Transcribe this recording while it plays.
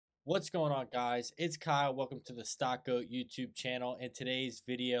What's going on, guys? It's Kyle. Welcome to the Stock Goat YouTube channel. In today's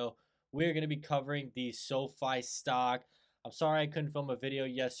video, we're going to be covering the SOFI stock. I'm sorry I couldn't film a video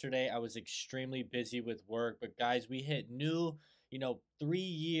yesterday. I was extremely busy with work, but guys, we hit new,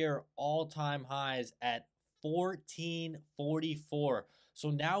 3-year all-time highs at 1444.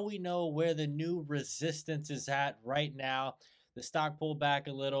 So now we know where the new resistance is at right now. The stock pulled back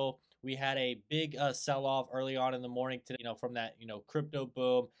a little. We had a big sell-off early on in the morning today, from that, crypto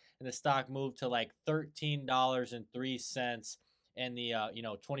boom, and the stock moved to like $13.03 in the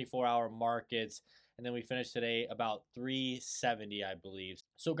 24-hour markets, and then we finished today about 370, I believe.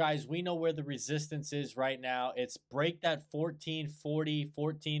 So guys, we know where the resistance is right now. It's break that 1440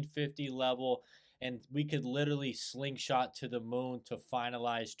 1450 level, and we could literally slingshot to the moon to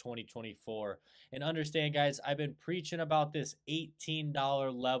finalize 2024. And understand, guys, I've been preaching about this $18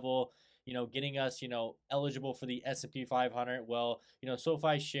 level, getting us, eligible for the S&P 500. Well,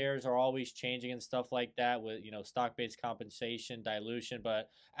 SoFi shares are always changing and stuff like that with, stock-based compensation, dilution. But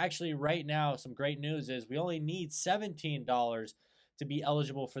actually right now, some great news is we only need $17 to be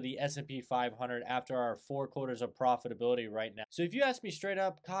eligible for the S&P 500 after our 4 quarters of profitability right now. So if you ask me straight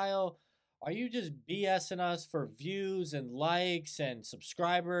up, Kyle, are you just BSing us for views and likes and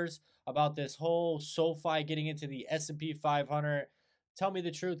subscribers about this whole SoFi getting into the S&P 500? Tell me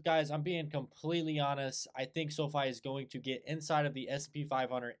the truth, guys. I'm being completely honest. I think SoFi is going to get inside of the S&P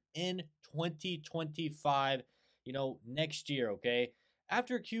 500 in 2025, next year, okay?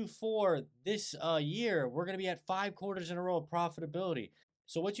 After Q4 this year, we're going to be at 5 quarters in a row of profitability.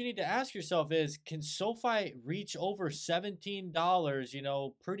 So what you need to ask yourself is, can SoFi reach over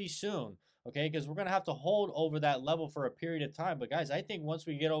 $17, pretty soon? Okay, because we're going to have to hold over that level for a period of time. But guys, I think once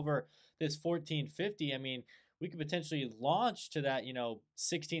we get over this 1450, I mean, we could potentially launch to that,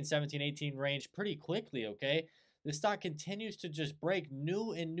 16, 17, 18 range pretty quickly, okay? The stock continues to just break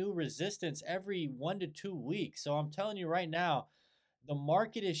new and new resistance every 1 to 2 weeks. So I'm telling you right now, the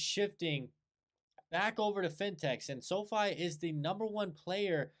market is shifting back over to fintechs, and SoFi is the #1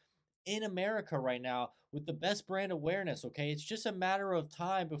 player in America right now with the best brand awareness, okay? It's just a matter of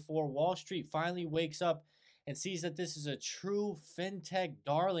time before Wall Street finally wakes up and sees that this is a true fintech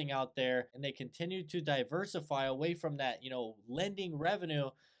darling out there, and they continue to diversify away from that, lending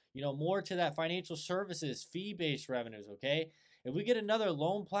revenue, more to that financial services, fee-based revenues, okay? If we get another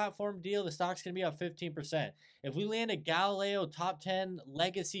loan platform deal, the stock's going to be up 15%. If we land a Galileo top 10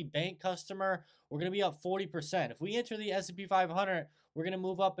 legacy bank customer, we're going to be up 40%. If we enter the S&P 500, we're going to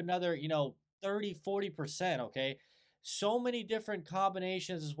move up another, 30, 40%, okay? So many different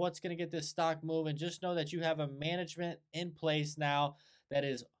combinations is what's going to get this stock moving. Just know that you have a management in place now that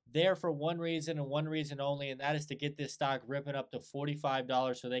is there for one reason and one reason only, and that is to get this stock ripping up to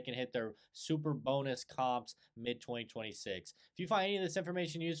 $45 so they can hit their super bonus comps mid-2026. If you find any of this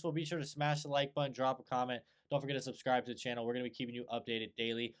information useful, be sure to smash the like button, drop a comment. Don't forget to subscribe to the channel. We're going to be keeping you updated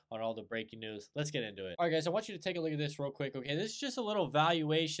daily on all the breaking news. Let's get into it. All right, guys, I want you to take a look at this real quick, okay? This is just a little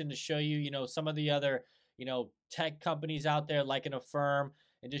valuation to show you, some of the other, tech companies out there like an Affirm,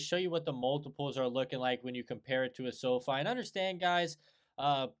 and just show you what the multiples are looking like when you compare it to a SoFi. And understand, guys,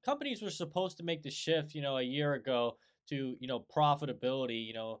 companies were supposed to make the shift, a year ago to,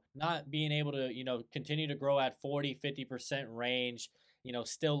 profitability, not being able to, continue to grow at 40, 50% range,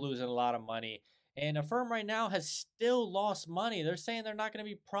 still losing a lot of money. And Affirm right now has still lost money. They're saying they're not going to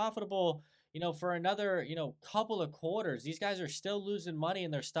be profitable, for another, couple of quarters. These guys are still losing money,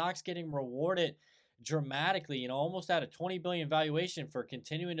 and their stock's getting rewarded dramatically, almost at a 20 billion valuation for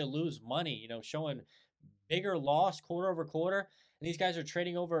continuing to lose money, showing bigger loss quarter over quarter. And these guys are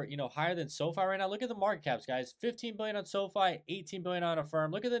trading over, higher than SoFi right now. Look at the market caps, guys. 15 billion on SoFi, 18 billion on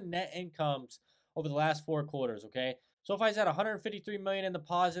Affirm. Look at the net incomes over the last 4 quarters, okay? SoFi's at 153 million in the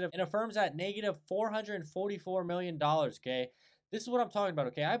positive, and Affirm's at negative $444 million, okay? This is what I'm talking about,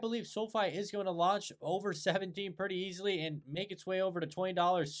 okay? I believe SoFi is going to launch over 17 pretty easily and make its way over to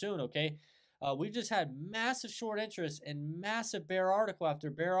 $20 soon, okay? We've just had massive short interest and massive bear article after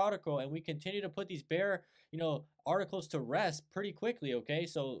bear article, and we continue to put these bear, articles to rest pretty quickly, okay?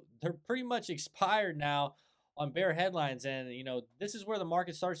 So they're pretty much expired now on bear headlines, and, this is where the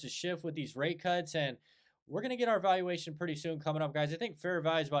market starts to shift with these rate cuts, and we're going to get our valuation pretty soon coming up, guys. I think fair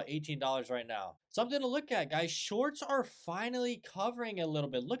value is about $18 right now. Something to look at, guys. Shorts are finally covering a little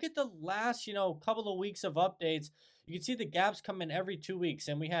bit. Look at the last, couple of weeks of updates. You can see the gaps come in every 2 weeks,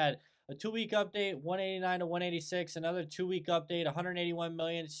 and we had a 2-week update, 189 to 186. Another 2-week update, 181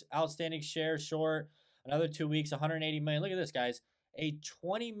 million outstanding shares short. Another 2 weeks, 180 million. Look at this, guys. A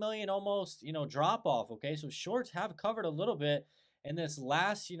 20 million almost, drop off. Okay, so shorts have covered a little bit in this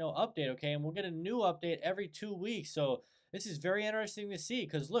last, update. Okay, and we'll get a new update every 2 weeks. So This is very interesting to see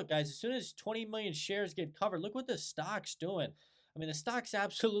because look, guys, as soon as 20 million shares get covered, look what the stock's doing. I mean, the stock's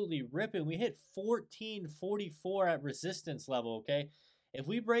absolutely ripping. We hit 1444 at resistance level, okay? If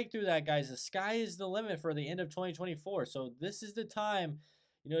we break through that, guys, the sky is the limit for the end of 2024. So this is the time,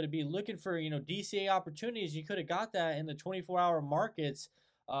 to be looking for, DCA opportunities. You could have got that in the 24-hour markets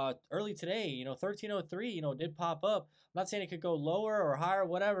early today. 1303, did pop up. I'm not saying it could go lower or higher,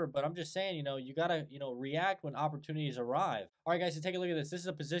 whatever, but I'm just saying, you got to, react when opportunities arrive. All right, guys, so take a look at this. This is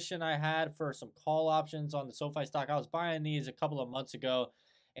a position I had for some call options on the SoFi stock. I was buying these a couple of months ago,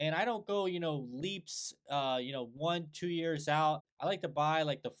 and I don't go, leaps, 1, 2 years out. I like to buy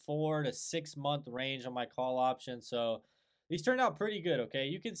like the 4 to 6 month range on my call option. So these turned out pretty good, okay?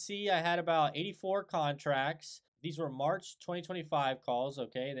 You can see I had about 84 contracts. These were March 2025 calls,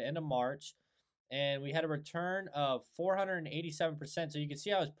 okay, the end of March. And we had a return of 487%. So you can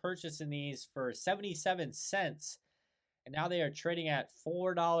see I was purchasing these for 77 cents. And now they are trading at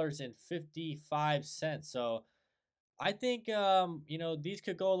 $4.55. So I think, these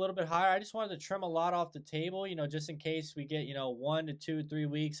could go a little bit higher. I just wanted to trim a lot off the table, just in case we get, 1 to 2, 3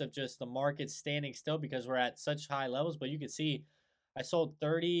 weeks of just the market standing still because we're at such high levels. But you can see I sold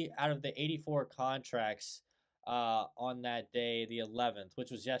 30 out of the 84 contracts on that day, the 11th,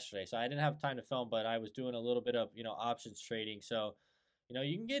 which was yesterday. So I didn't have time to film, but I was doing a little bit of, options trading. So,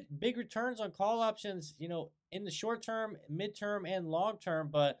 you can get big returns on call options, in the short term, midterm, and long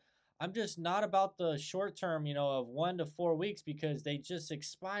term. But I'm just not about the short term, of 1 to 4 weeks because they just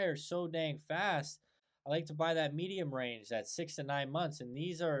expire so dang fast. I like to buy that medium range, that 6 to 9 months, and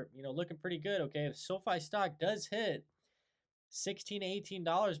these are, looking pretty good. Okay, if SoFi stock does hit 16 to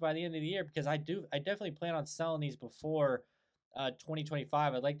 $18 by the end of the year, because I definitely plan on selling these before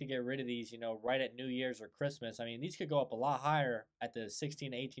 2025. I'd like to get rid of these, right at New Year's or Christmas. I mean, these could go up a lot higher at the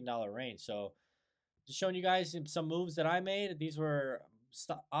 16 to $18 range. So just showing you guys some moves that I made. These were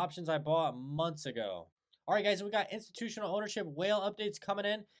options I bought months ago. All right, guys, we got institutional ownership whale updates coming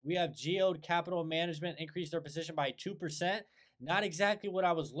in. We have Geode Capital Management increased their position by 2%. Not exactly what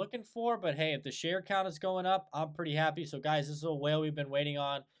I was looking for, but hey, if the share count is going up, I'm pretty happy. So, guys, this is a whale we've been waiting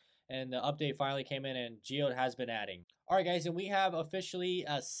on, and the update finally came in, and Geode has been adding. All right, guys, and we have officially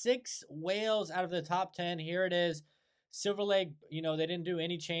 6 whales out of the top 10. Here it is. Silver Lake, they didn't do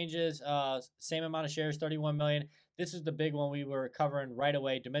any changes. Same amount of shares, 31 million. This is the big one we were covering right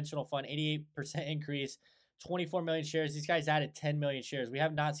away. Dimensional Fund, 88% increase, 24 million shares. These guys added 10 million shares. We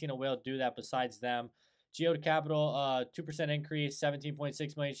have not seen a whale do that besides them. Geode Capital, 2% increase,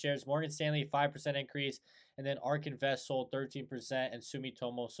 17.6 million shares. Morgan Stanley, 5% increase. And then ARK Invest sold 13%, and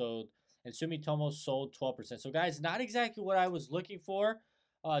Sumitomo sold 12%. So, guys, not exactly what I was looking for.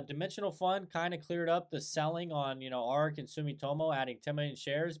 Dimensional Fund kind of cleared up the selling on, ARK and Sumitomo, adding 10 million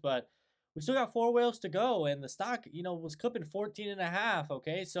shares, but we still got 4 whales to go, and the stock, was clipping 14.5.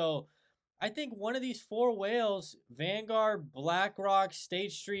 Okay, so I think one of these 4 whales, Vanguard, BlackRock,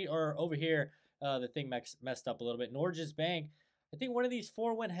 State Street, or over here, the thing messed up a little bit, Norges Bank. I think one of these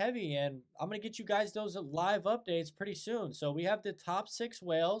 4 went heavy, and I'm going to get you guys those live updates pretty soon. So we have the top 6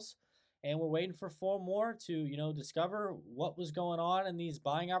 whales, and we're waiting for 4 more to, discover what was going on in these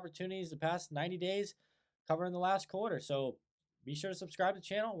buying opportunities the past 90 days, covering the last quarter. So be sure to subscribe to the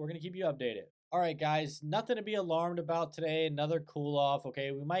channel. We're going to keep you updated. All right, guys, nothing to be alarmed about today. Another cool off.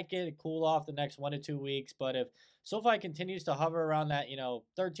 Okay, we might get a cool off the next 1 to 2 weeks, but if SoFi continues to hover around that,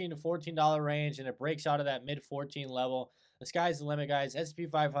 $13 to $14 range, and it breaks out of that mid 14 level, the sky's the limit, guys. S&P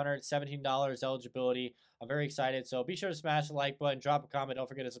 500, $17 eligibility. I'm very excited. So be sure to smash the like button, drop a comment. Don't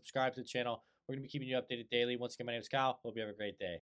forget to subscribe to the channel. We're going to be keeping you updated daily. Once again, my name is Kyle. Hope you have a great day.